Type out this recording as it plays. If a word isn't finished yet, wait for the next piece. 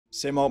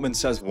Sam Altman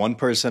says one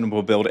person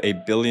will build a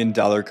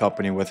billion-dollar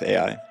company with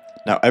AI.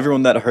 Now,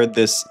 everyone that heard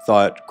this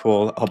thought,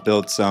 cool, I'll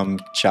build some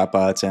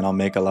chatbots and I'll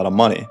make a lot of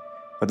money.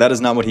 But that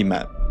is not what he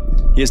meant.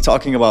 He is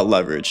talking about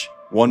leverage.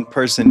 One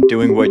person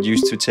doing what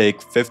used to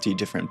take 50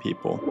 different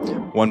people.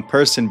 One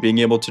person being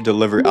able to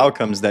deliver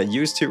outcomes that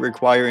used to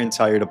require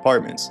entire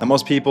departments. Now,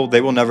 most people,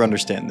 they will never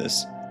understand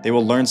this. They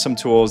will learn some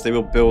tools, they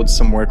will build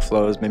some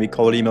workflows, maybe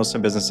cold email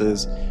some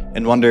businesses,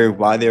 and wonder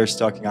why they are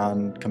stuck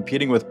on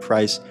competing with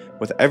price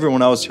with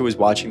everyone else who is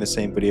watching the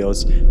same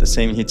videos, the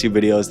same YouTube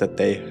videos that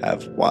they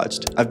have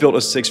watched. I've built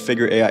a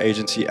six-figure AI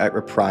agency at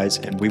Reprise,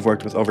 and we've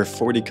worked with over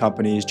 40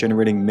 companies,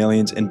 generating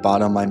millions in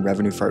bottom line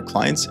revenue for our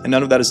clients. And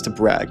none of that is to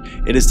brag.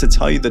 It is to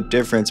tell you the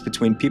difference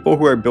between people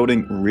who are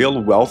building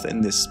real wealth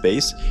in this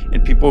space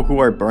and people who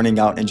are burning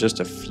out in just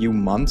a few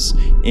months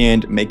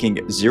and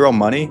making zero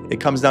money.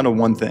 It comes down to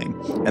one thing,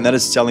 and that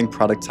is selling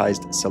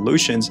productized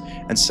solutions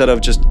instead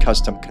of just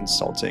custom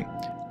consulting.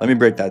 Let me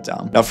break that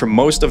down. Now, for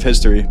most of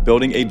history,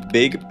 building a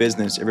big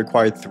business, it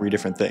required three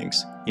different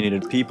things. You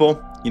needed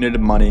people, you needed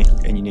money,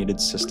 and you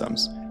needed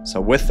systems. So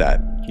with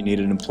that, you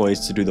needed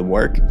employees to do the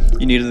work,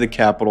 you needed the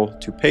capital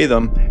to pay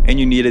them, and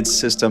you needed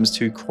systems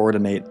to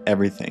coordinate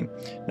everything.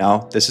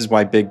 Now, this is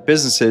why big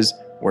businesses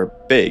were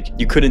big.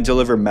 You couldn't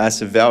deliver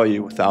massive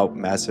value without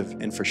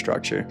massive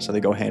infrastructure, so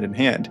they go hand in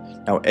hand.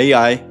 Now,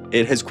 AI,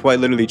 it has quite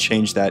literally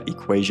changed that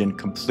equation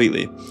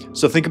completely.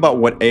 So think about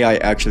what AI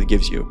actually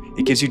gives you.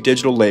 It gives you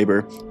digital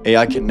labor.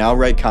 AI can now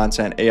write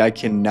content. AI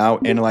can now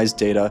analyze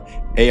data.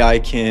 AI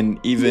can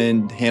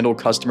even handle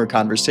customer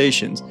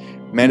conversations,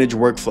 manage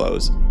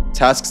workflows,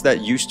 tasks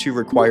that used to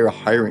require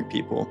hiring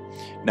people.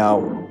 Now,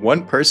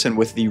 one person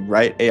with the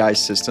right AI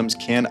systems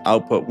can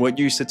output what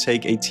used to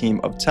take a team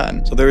of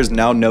 10. So there is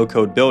now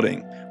no-code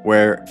building,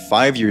 where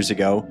 5 years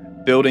ago,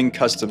 building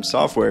custom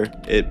software,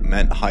 it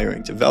meant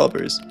hiring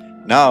developers.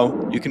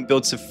 Now, you can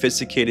build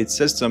sophisticated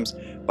systems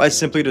by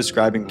simply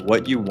describing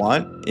what you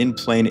want in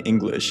plain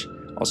English,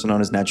 also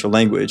known as natural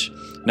language.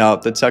 Now,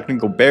 the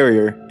technical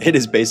barrier, it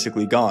is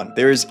basically gone.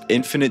 There is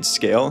infinite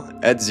scale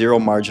at zero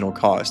marginal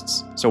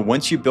costs. So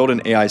once you build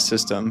an AI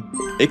system,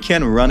 it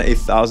can run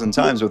 1,000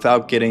 times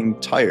without getting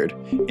tired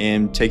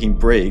and taking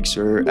breaks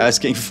or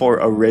asking for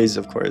a raise,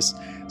 of course.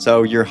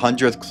 So your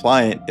 100th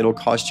client, it'll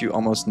cost you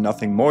almost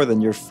nothing more than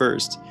your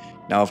first.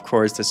 Now, of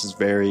course, this is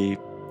very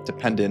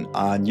dependent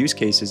on use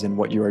cases and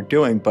what you are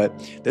doing, but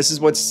this is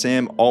what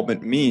Sam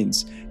Altman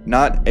means.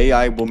 Not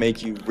AI will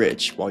make you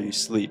rich while you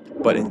sleep,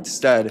 but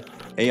instead,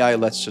 AI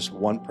lets just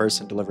one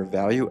person deliver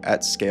value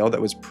at scale that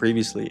was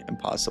previously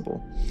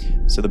impossible.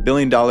 So the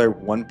billion-dollar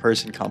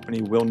one-person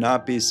company will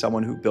not be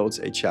someone who builds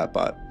a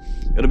chatbot.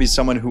 It'll be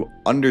someone who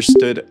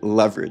understood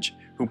leverage,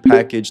 who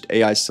packaged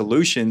AI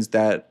solutions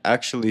that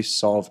actually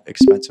solve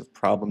expensive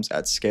problems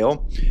at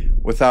scale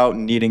without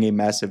needing a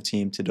massive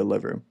team to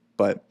deliver.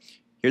 But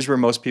here's where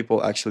most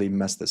people actually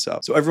mess this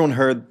up. So everyone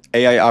heard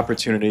AI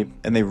opportunity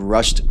and they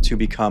rushed to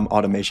become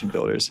automation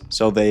builders.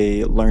 So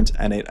they learned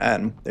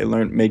N8N, they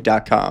learned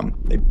Make.com,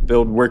 they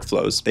build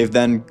workflows. They've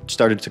then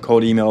started to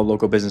cold email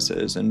local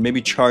businesses and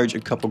maybe charge a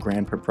couple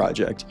grand per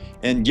project.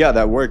 And yeah,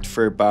 that worked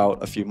for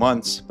about a few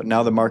months, but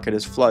now the market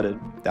is flooded.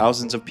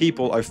 Thousands of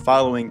people are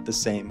following the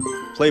same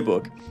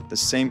playbook, the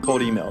same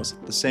cold emails,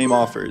 the same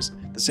offers,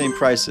 the same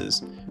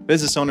prices.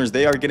 Business owners,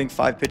 they are getting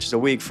 5 pitches a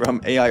week from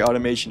AI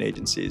automation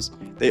agencies.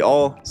 They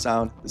all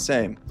sound the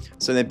same.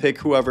 So they pick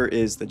whoever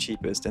is the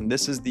cheapest. And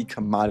this is the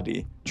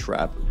commodity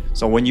trap.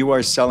 So when you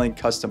are selling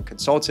custom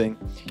consulting,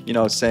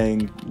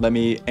 saying, let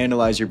me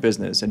analyze your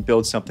business and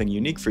build something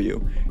unique for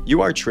you,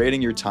 you are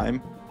trading your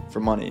time for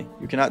money.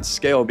 You cannot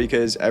scale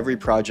because every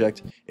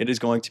project, it is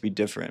going to be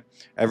different.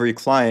 Every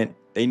client,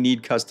 they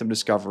need custom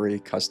discovery,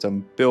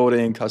 custom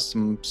building,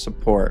 custom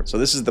support. So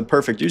this is the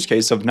perfect use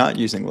case of not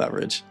using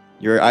leverage.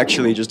 You're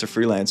actually just a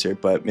freelancer,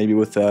 but maybe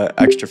with an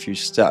extra few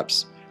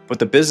steps. But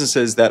the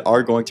businesses that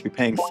are going to be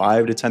paying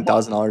 $5,000 to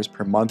 $10,000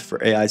 per month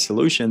for AI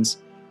solutions,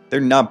 they're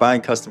not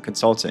buying custom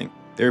consulting.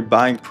 They're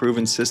buying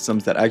proven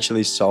systems that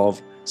actually solve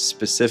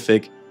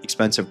specific,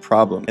 expensive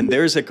problems. And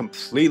there's a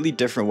completely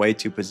different way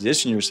to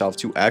position yourself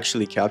to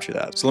actually capture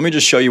that. So let me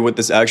just show you what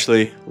this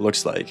actually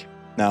looks like.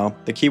 Now,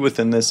 the key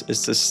within this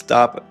is to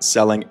stop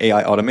selling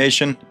AI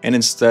automation and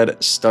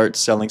instead start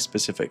selling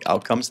specific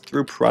outcomes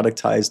through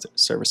productized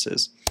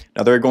services.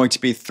 Now, there are going to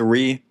be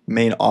 3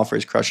 main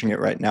offers crushing it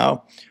right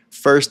now.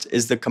 First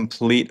is the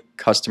complete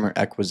customer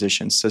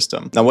acquisition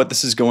system. Now, what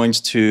this is going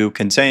to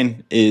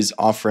contain is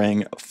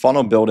offering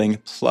funnel building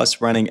plus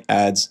running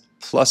ads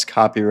plus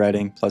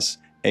copywriting plus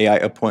AI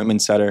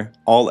appointment setter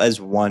all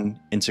as one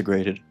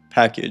integrated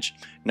package.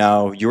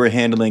 Now, you are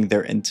handling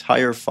their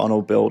entire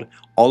funnel build,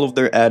 all of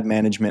their ad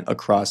management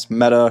across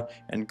Meta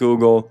and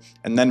Google,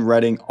 and then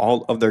writing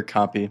all of their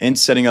copy and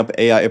setting up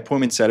AI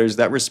appointment setters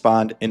that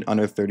respond in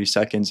under 30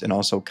 seconds and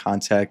also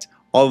contact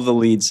all of the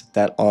leads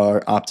that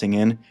are opting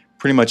in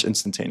pretty much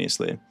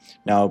instantaneously.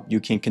 Now, you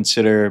can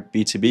consider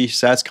B2B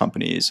SaaS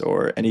companies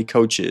or any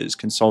coaches,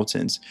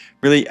 consultants,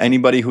 really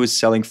anybody who is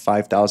selling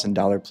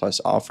 $5,000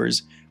 plus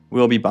offers.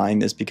 will be buying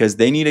this because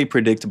they need a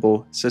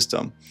predictable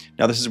system.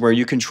 Now, this is where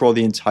you control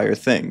the entire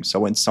thing. So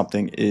when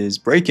something is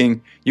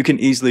breaking, you can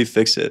easily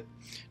fix it.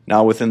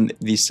 Now, within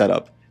the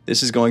setup,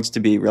 this is going to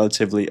be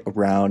relatively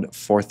around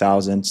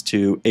 $4,000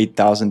 to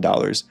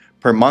 $8,000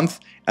 per month.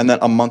 And then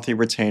a monthly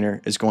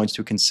retainer is going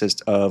to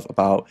consist of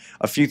about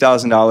a few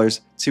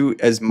 $1,000s to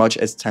as much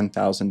as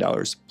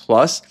 $10,000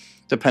 plus,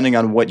 depending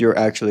on what you're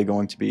actually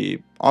going to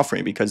be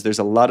offering, because there's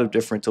a lot of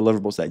different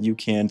deliverables that you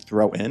can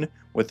throw in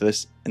with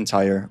this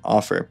entire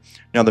offer.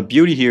 Now, the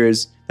beauty here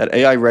is that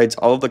AI writes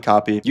all of the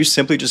copy. You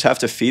simply just have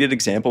to feed it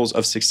examples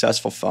of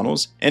successful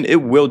funnels, and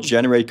it will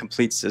generate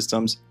complete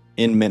systems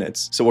in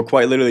minutes. So what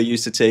quite literally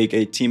used to take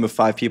a team of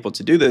 5 people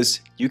to do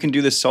this, you can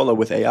do this solo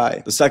with AI.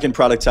 The second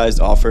productized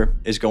offer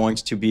is going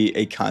to be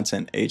a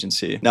content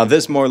agency. Now,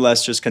 this more or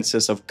less just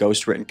consists of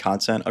ghostwritten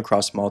content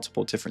across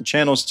multiple different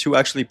channels to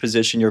actually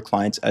position your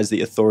clients as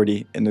the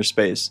authority in their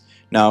space.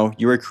 Now,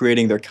 you are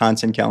creating their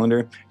content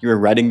calendar, you are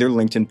writing their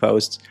LinkedIn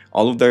posts,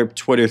 all of their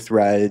Twitter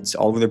threads,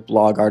 all of their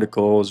blog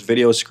articles,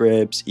 video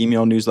scripts,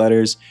 email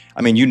newsletters,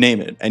 I mean, you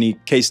name it, any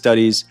case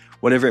studies,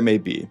 whatever it may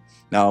be.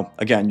 Now,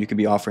 again, you could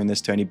be offering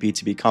this to any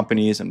B2B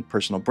companies and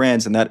personal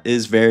brands, and that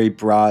is very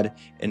broad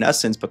in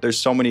essence, but there's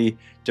so many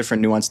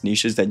different nuanced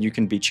niches that you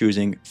can be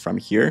choosing from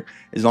here.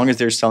 As long as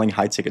they're selling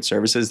high ticket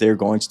services, they're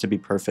going to be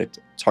perfect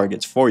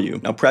targets for you.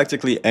 Now,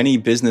 practically any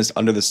business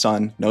under the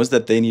sun knows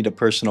that they need a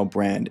personal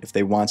brand if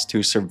they want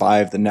to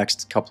survive the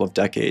next couple of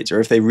decades,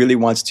 or if they really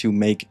want to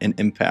make an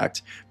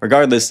impact.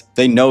 Regardless,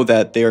 they know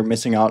that they are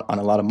missing out on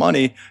a lot of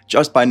money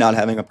just by not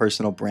having a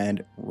personal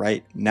brand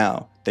right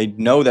now. They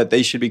know that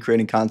they should be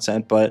creating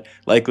content, but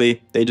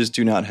likely they just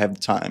do not have the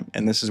time.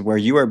 And this is where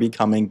you are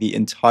becoming the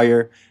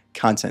entire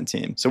content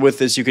team. So with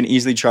this, you can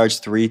easily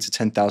charge $3,000 to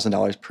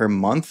 $10,000 per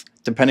month,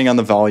 depending on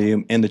the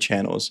volume and the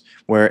channels,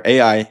 where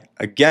AI,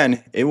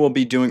 again, it will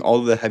be doing all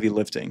of the heavy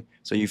lifting.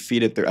 So you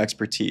feed it their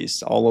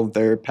expertise, all of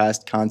their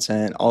past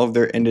content, all of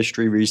their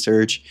industry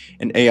research,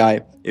 and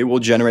AI, it will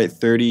generate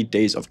 30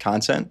 days of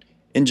content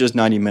in just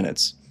 90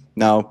 minutes.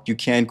 Now, you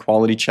can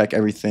quality check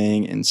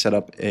everything and set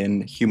up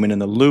a human in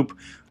the loop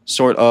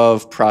sort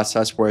of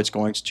process where it's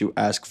going to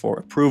ask for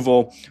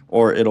approval,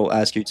 or it'll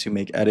ask you to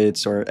make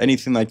edits or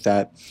anything like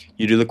that.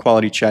 You do the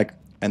quality check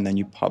and then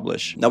you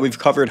publish. Now, we've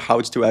covered how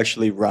to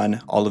actually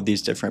run all of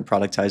these different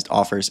productized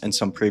offers in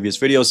some previous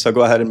videos, so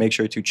go ahead and make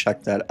sure to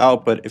check that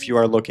out. But if you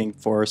are looking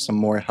for some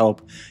more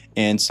help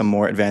and some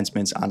more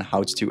advancements on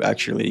how to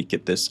actually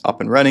get this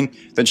up and running,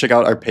 then check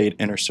out our paid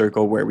inner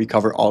circle where we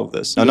cover all of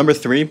this. Now, number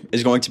 3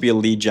 is going to be a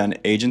lead gen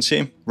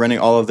agency, running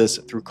all of this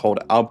through cold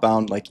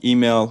outbound like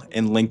email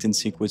and LinkedIn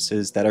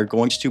sequences that are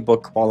going to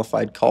book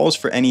qualified calls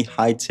for any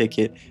high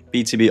ticket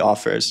B2B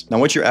offers. Now,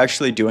 what you're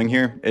actually doing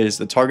here is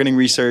the targeting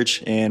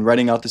research and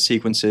writing out the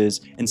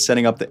sequences and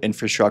setting up the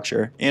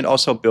infrastructure, and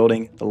also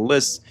building the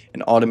lists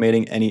and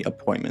automating any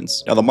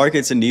appointments. Now, the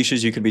markets and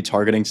niches you could be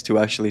targeting to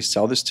actually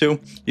sell this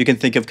to, you can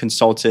think of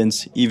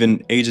consultants,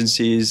 even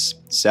agencies,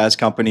 SaaS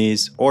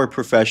companies, or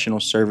professional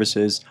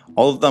services.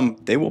 All of them,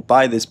 they will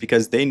buy this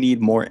because they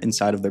need more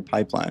inside of their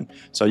pipeline.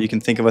 So you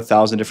can think of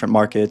 1,000 different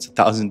markets,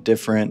 1,000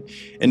 different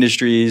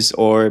industries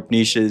or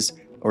niches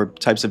or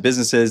types of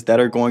businesses that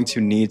are going to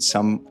need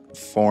some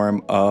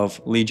form of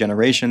lead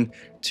generation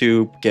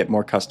to get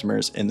more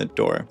customers in the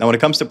door. Now, when it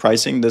comes to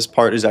pricing, this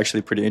part is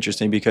actually pretty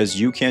interesting because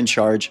you can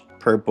charge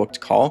per booked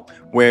call,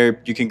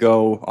 where you can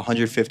go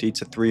 $150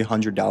 to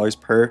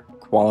 $300 per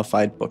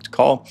qualified booked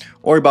call,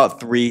 or about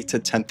 $3,000 to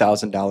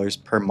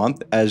 $10,000 per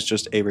month as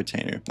just a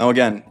retainer. Now,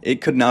 again, it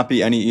could not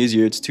be any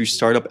easier to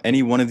start up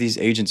any one of these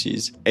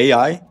agencies.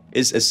 AI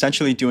is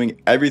essentially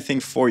doing everything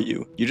for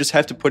you. You just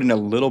have to put in a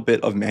little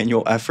bit of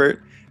manual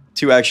effort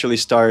to actually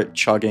start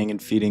chugging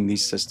and feeding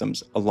these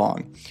systems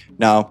along.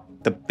 Now,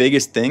 the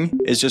biggest thing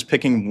is just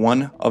picking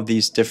one of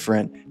these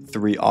different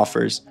 3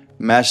 offers,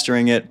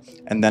 mastering it,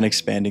 and then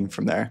expanding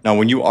from there. Now,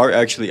 when you are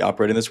actually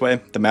operating this way,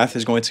 the math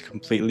is going to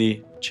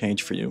completely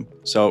change for you.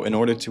 So in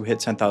order to hit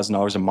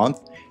 $10,000 a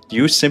month,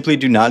 you simply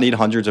do not need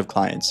hundreds of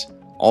clients.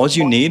 All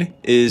you need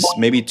is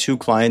maybe 2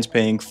 clients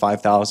paying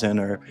 $5,000,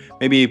 or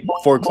maybe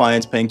 4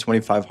 clients paying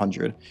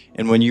 $2,500.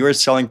 And when you are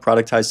selling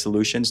productized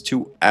solutions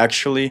to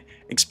actually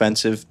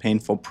expensive,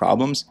 painful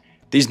problems,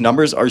 these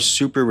numbers are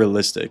super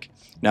realistic.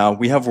 Now,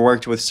 we have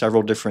worked with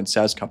several different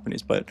SaaS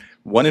companies, but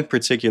one in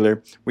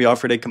particular, we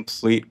offered a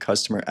complete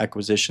customer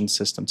acquisition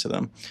system to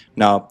them.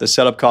 Now, the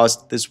setup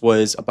cost, this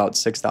was about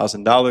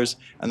 $6,000,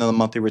 and then the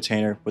monthly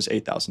retainer was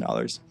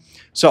 $8,000.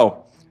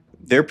 So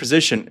their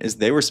position is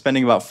they were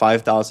spending about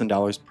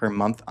 $5,000 per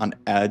month on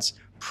ads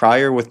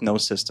prior with no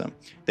system.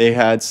 They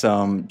had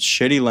some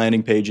shitty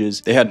landing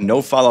pages. They had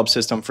no follow-up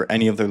system for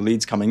any of their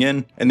leads coming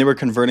in, and they were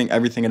converting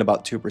everything at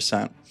about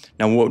 2%.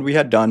 Now, what we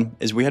had done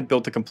is we had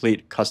built a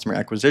complete customer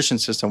acquisition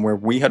system where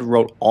we had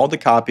wrote all the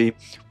copy,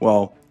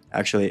 well,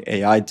 Actually,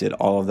 AI did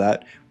all of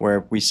that,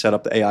 where we set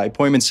up the AI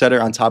appointment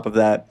setter. On top of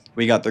that,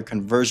 we got their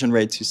conversion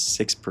rate to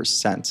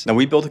 6%. Now,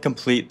 we built a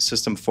complete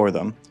system for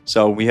them.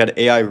 So we had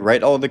AI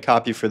write all of the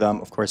copy for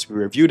them. Of course, we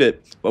reviewed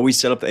it, but we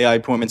set up the AI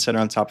appointment center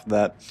on top of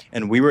that.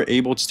 And we were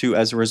able to,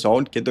 as a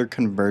result, get their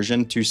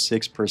conversion to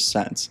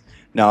 6%.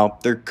 Now,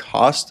 their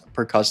cost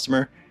per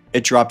customer,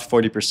 it dropped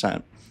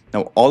 40%.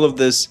 Now, all of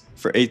this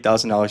for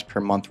 $8,000 per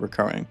month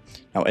recurring.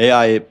 Now,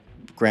 AI,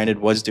 granted,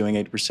 was doing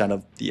 80%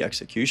 of the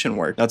execution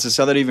work. Now, to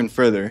sell that even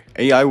further,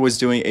 AI was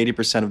doing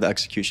 80% of the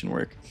execution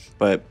work.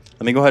 But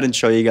let me go ahead and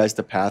show you guys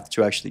the path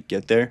to actually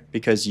get there,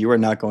 because you are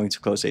not going to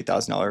close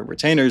 $8,000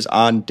 retainers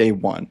on day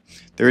one.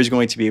 There is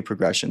going to be a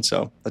progression,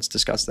 so let's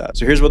discuss that.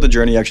 So here's what the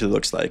journey actually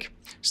looks like.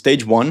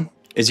 Stage one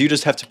is you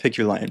just have to pick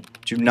your lane.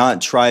 Do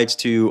not try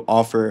to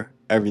offer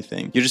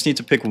everything. You just need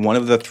to pick one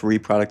of the 3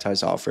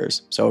 productized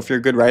offers. So if you're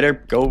a good writer,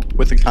 go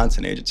with a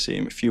content agency.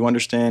 If you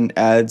understand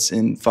ads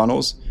and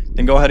funnels,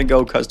 then go ahead and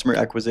go customer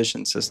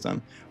acquisition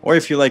system. Or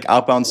if you like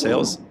outbound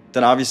sales,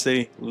 then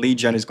obviously lead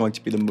gen is going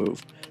to be the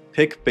move.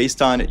 Pick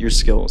based on your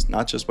skills,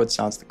 not just what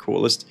sounds the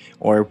coolest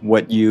or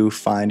what you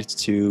find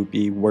to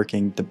be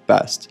working the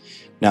best.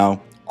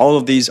 Now, all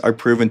of these are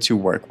proven to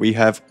work. We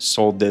have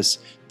sold this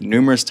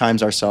numerous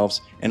times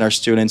ourselves, and our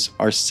students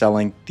are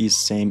selling these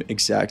same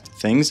exact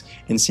things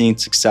and seeing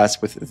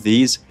success with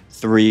these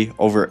 3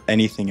 over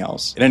anything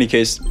else. In any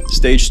case,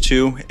 stage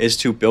 2 is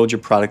to build your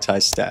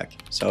productized stack.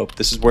 So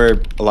this is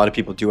where a lot of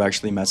people do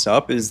actually mess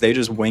up, is they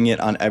just wing it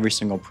on every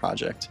single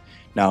project.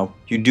 Now,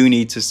 you do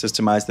need to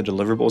systemize the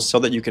deliverables so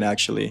that you can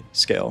actually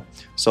scale.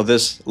 So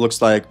this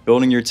looks like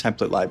building your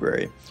template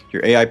library,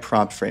 your AI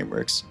prompt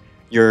frameworks,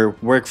 your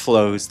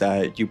workflows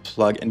that you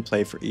plug and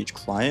play for each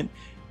client,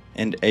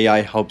 and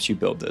AI helps you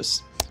build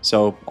this.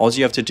 So all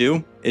you have to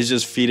do is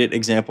just feed it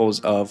examples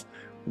of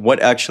what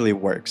actually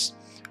works.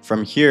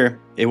 From here,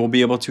 it will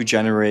be able to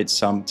generate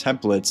some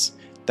templates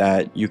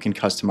that you can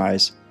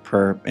customize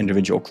per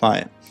individual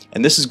client.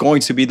 And this is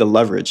going to be the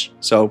leverage.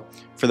 So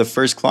for the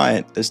first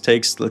client, this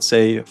takes, let's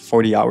say,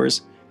 40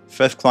 hours.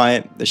 5th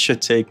client, this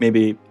should take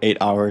maybe 8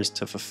 hours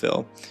to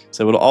fulfill.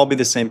 So it'll all be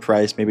the same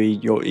price. Maybe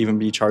you'll even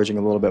be charging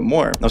a little bit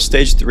more. Now,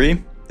 stage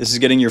 3, this is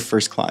getting your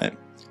first client.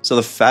 So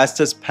the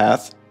fastest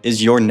path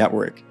is your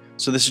network.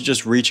 So this is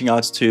just reaching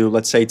out to,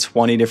 let's say,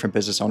 20 different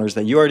business owners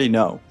that you already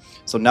know.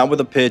 So not with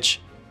a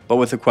pitch, but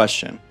with a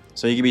question.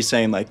 So you could be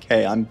saying like,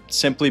 hey, I'm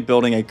simply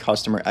building a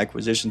customer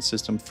acquisition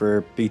system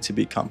for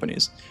B2B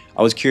companies.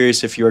 I was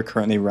curious if you are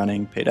currently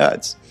running paid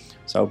ads.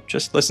 So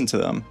just listen to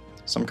them.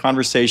 Some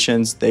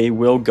conversations, they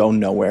will go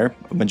nowhere.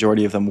 A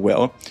majority of them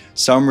will.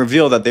 Some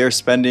reveal that they're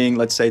spending,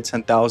 let's say,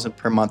 $10,000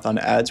 per month on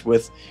ads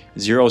with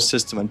zero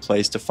system in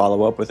place to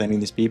follow up with any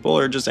of these people,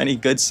 or just any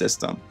good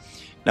system.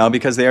 Now,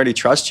 because they already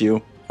trust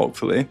you,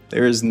 hopefully,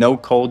 there is no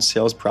cold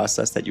sales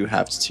process that you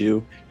have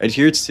to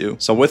adhere to.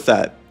 So with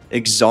that,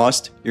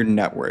 exhaust your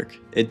network.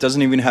 It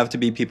doesn't even have to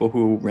be people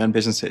who run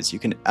businesses. You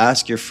can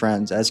ask your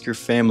friends, ask your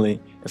family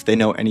if they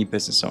know any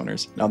business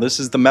owners. Now, this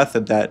is the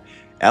method that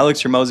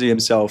Alex Hormozi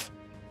himself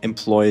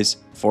employs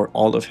for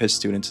all of his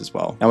students as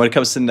well. Now, when it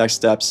comes to the next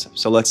steps,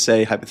 so let's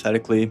say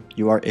hypothetically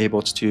you are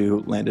able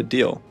to land a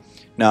deal.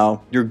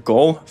 Now, your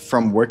goal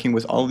from working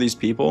with all of these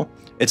people,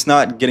 it's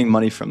not getting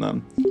money from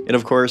them. It,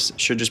 of course,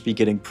 should just be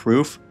getting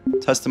proof,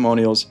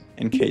 testimonials,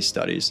 and case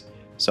studies.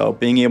 So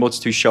being able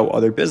to show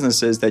other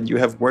businesses that you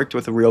have worked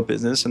with a real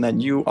business and that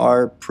you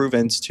are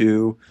proven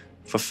to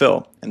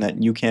fulfill and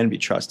that you can be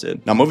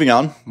trusted. Now, moving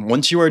on,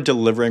 once you are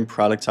delivering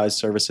productized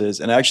services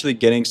and actually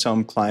getting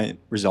some client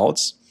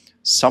results,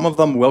 some of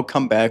them will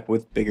come back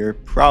with bigger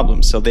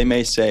problems. So they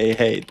may say,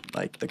 hey,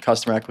 like the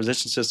customer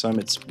acquisition system,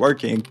 it's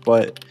working,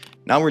 but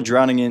now we're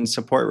drowning in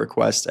support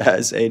requests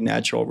as a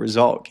natural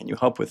result. Can you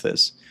help with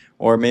this?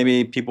 Or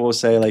maybe people will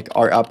say like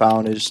our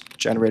outbound is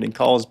generating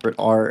calls, but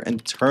our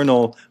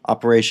internal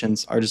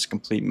operations are just a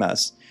complete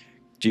mess.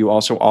 Do you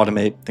also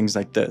automate things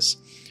like this?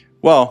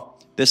 Well,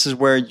 this is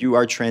where you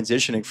are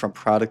transitioning from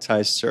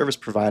productized service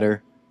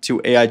provider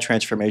to AI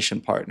transformation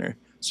partner.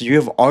 So you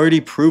have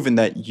already proven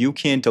that you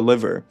can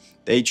deliver.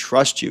 They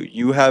trust you.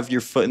 You have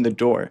your foot in the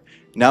door.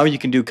 Now you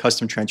can do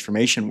custom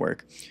transformation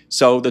work.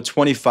 So the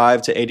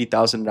 $25,000 to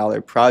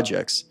 $80,000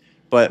 projects,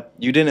 but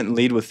you didn't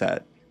lead with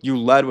that. You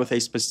led with a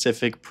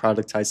specific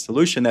productized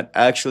solution that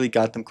actually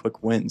got them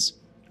quick wins.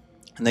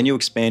 And then you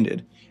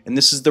expanded. And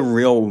this is the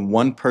real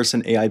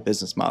one-person AI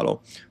business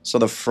model. So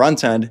the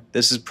front end,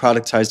 this is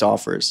productized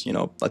offers,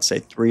 let's say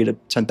 3 to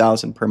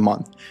 10,000 per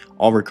month,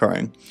 all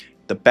recurring.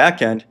 The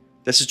back end,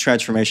 this is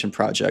transformation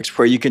projects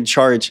where you can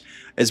charge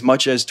as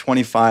much as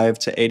 25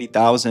 to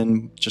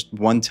 80,000 just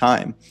one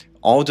time,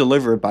 all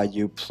delivered by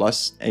you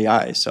plus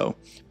AI. So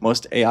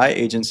most AI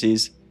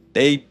agencies,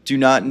 they do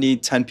not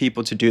need 10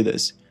 people to do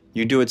this.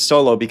 You do it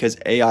solo because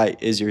AI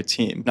is your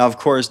team. Now, of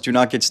course, do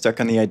not get stuck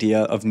on the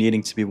idea of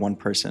needing to be one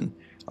person.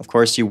 Of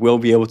course, you will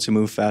be able to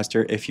move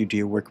faster if you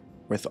do work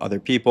with other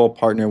people,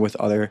 partner with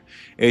other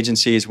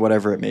agencies,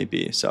 whatever it may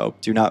be. So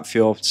do not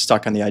feel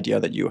stuck on the idea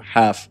that you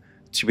have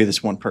to be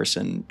this one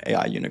person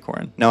AI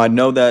unicorn. Now, I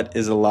know that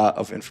is a lot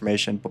of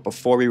information, but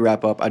before we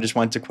wrap up, I just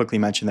wanted to quickly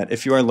mention that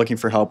if you are looking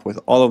for help with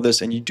all of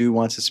this and you do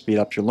want to speed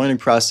up your learning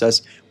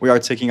process, we are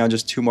taking on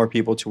just 2 more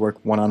people to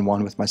work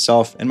one-on-one with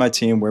myself and my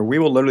team, where we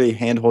will literally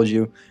handhold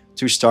you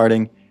to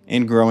starting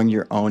and growing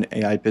your own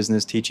AI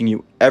business, teaching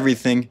you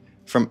everything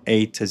from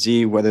A to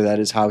Z, whether that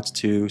is how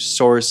to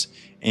source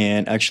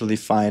and actually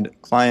find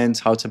clients,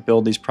 how to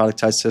build these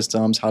productized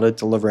systems, how to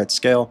deliver at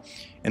scale,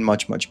 and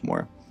much, much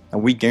more.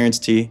 And we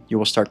guarantee you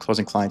will start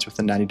closing clients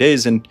within 90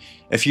 days. And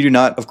if you do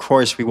not, of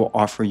course, we will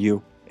offer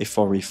you a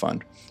full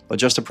refund. But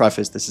just to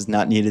preface, this is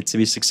not needed to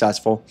be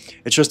successful.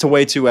 It's just a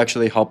way to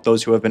actually help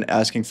those who have been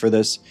asking for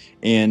this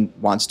and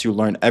wants to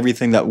learn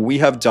everything that we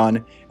have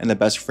done and the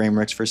best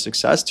frameworks for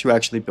success to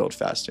actually build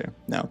faster.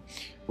 Now,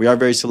 we are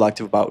very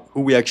selective about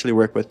who we actually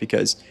work with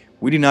because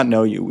we do not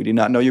know you. We do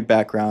not know your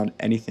background,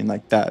 anything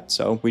like that.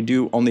 So we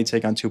do only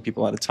take on 2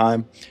 people at a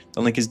time.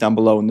 The link is down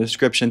below in the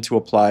description to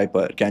apply.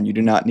 But again, you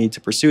do not need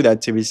to pursue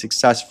that to be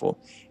successful.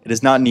 It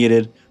is not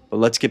needed, but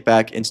let's get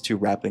back into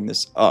wrapping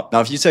this up.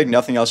 Now, if you take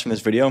nothing else from this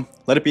video,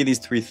 let it be these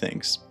 3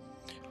 things.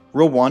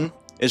 Rule 1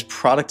 is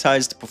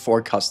productized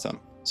before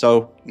custom.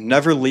 So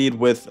never lead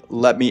with,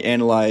 let me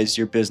analyze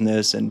your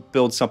business and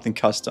build something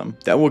custom.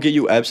 That will get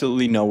you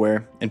absolutely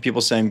nowhere and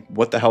people saying,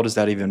 what the hell does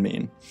that even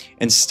mean?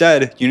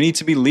 Instead, you need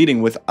to be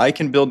leading with, I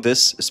can build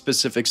this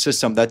specific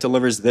system that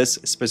delivers this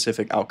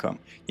specific outcome.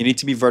 You need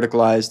to be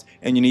verticalized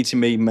and you need to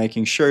be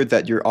making sure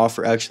that your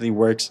offer actually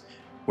works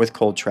with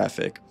cold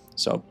traffic.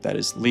 So that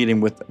is leading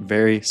with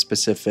very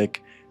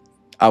specific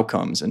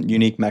outcomes and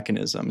unique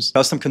mechanisms.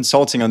 Custom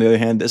consulting, on the other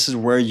hand, this is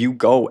where you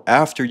go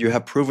after you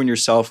have proven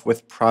yourself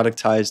with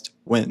productized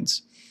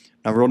wins.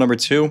 Now, rule number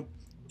 2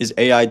 is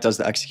AI does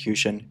the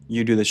execution,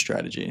 you do the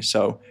strategy.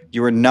 So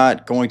you are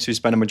not going to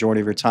spend a majority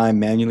of your time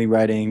manually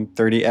writing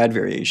 30 ad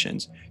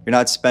variations. You're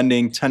not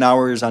spending 10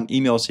 hours on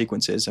email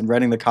sequences and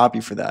writing the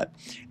copy for that.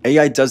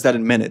 AI does that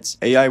in minutes.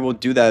 AI will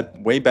do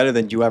that way better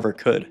than you ever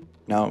could.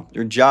 Now,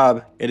 your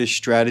job, it is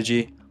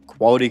strategy,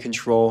 quality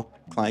control,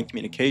 client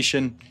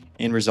communication,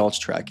 and results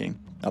tracking.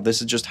 Now,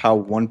 this is just how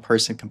one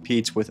person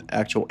competes with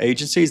actual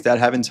agencies that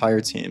have entire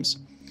teams.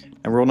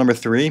 And rule number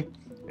 3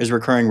 is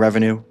recurring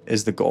revenue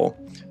is the goal.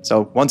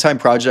 So one-time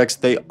projects,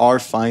 they are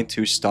fine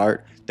to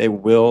start. They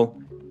will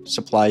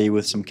supply you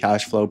with some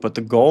cash flow, but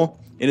the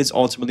goal, it is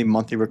ultimately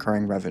monthly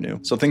recurring revenue.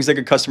 So things like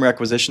a customer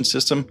acquisition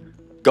system,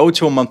 go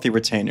to a monthly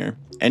retainer.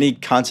 Any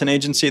content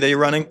agency that you're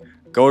running,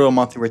 go to a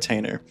monthly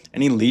retainer.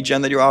 Any lead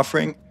gen that you're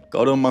offering,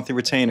 go to a monthly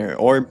retainer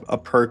or a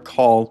per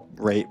call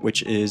rate,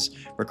 which is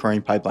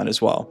recurring pipeline as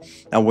well.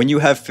 Now, when you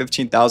have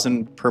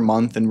 15,000 per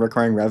month in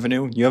recurring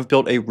revenue, you have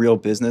built a real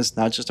business,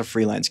 not just a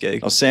freelance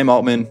gig. Now, Sam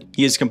Altman,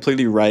 he is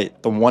completely right.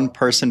 The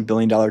one-person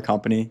billion-dollar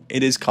company,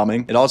 it is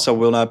coming. It also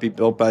will not be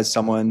built by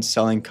someone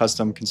selling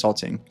custom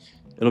consulting.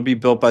 It'll be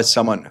built by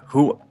someone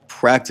who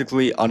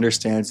practically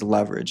understands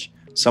leverage,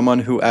 someone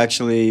who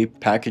actually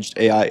packaged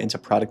AI into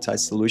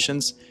productized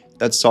solutions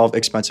that solve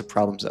expensive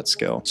problems at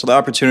scale. So the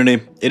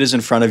opportunity, it is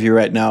in front of you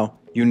right now.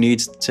 You need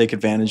to take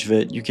advantage of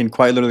it. You can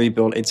quite literally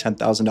build a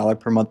 $10,000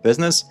 per month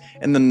business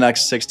in the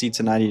next 60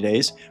 to 90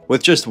 days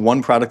with just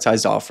one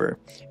productized offer.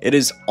 It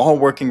is all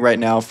working right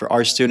now for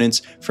our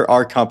students, for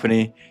our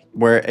company,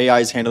 where AI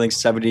is handling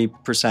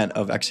 70%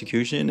 of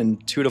execution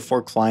and 2 to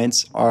 4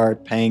 clients are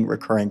paying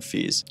recurring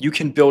fees. You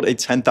can build a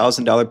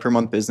 $10,000 per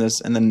month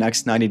business in the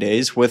next 90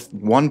 days with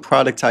one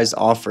productized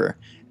offer.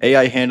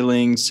 AI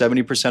handling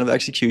 70% of the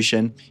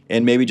execution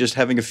and maybe just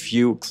having a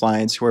few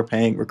clients who are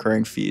paying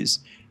recurring fees.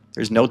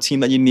 There's no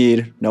team that you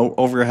need, no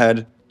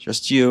overhead,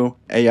 just you,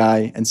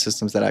 AI, and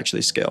systems that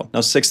actually scale.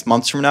 Now, 6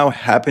 months from now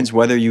happens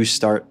whether you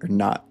start or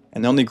not.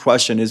 And the only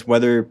question is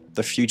whether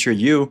the future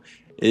you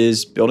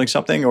is building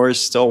something or is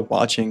still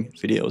watching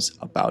videos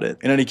about it.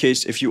 In any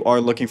case, if you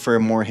are looking for a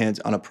more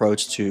hands-on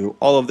approach to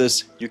all of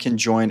this, you can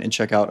join and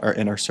check out our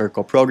Inner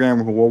Circle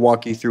program where we'll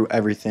walk you through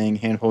everything,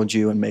 handhold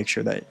you, and make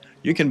sure that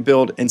you can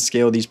build and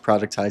scale these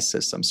productized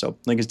systems. So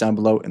link is down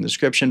below in the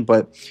description.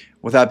 But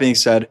with that being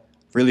said,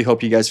 really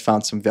hope you guys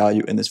found some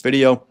value in this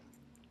video.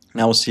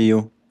 And I will see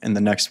you in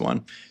the next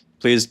one.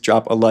 Please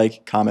drop a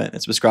like, comment,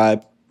 and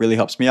subscribe. Really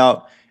helps me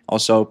out.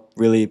 Also,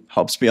 really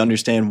helps me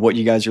understand what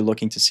you guys are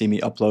looking to see me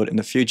upload in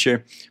the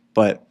future.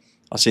 But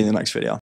I'll see you in the next video.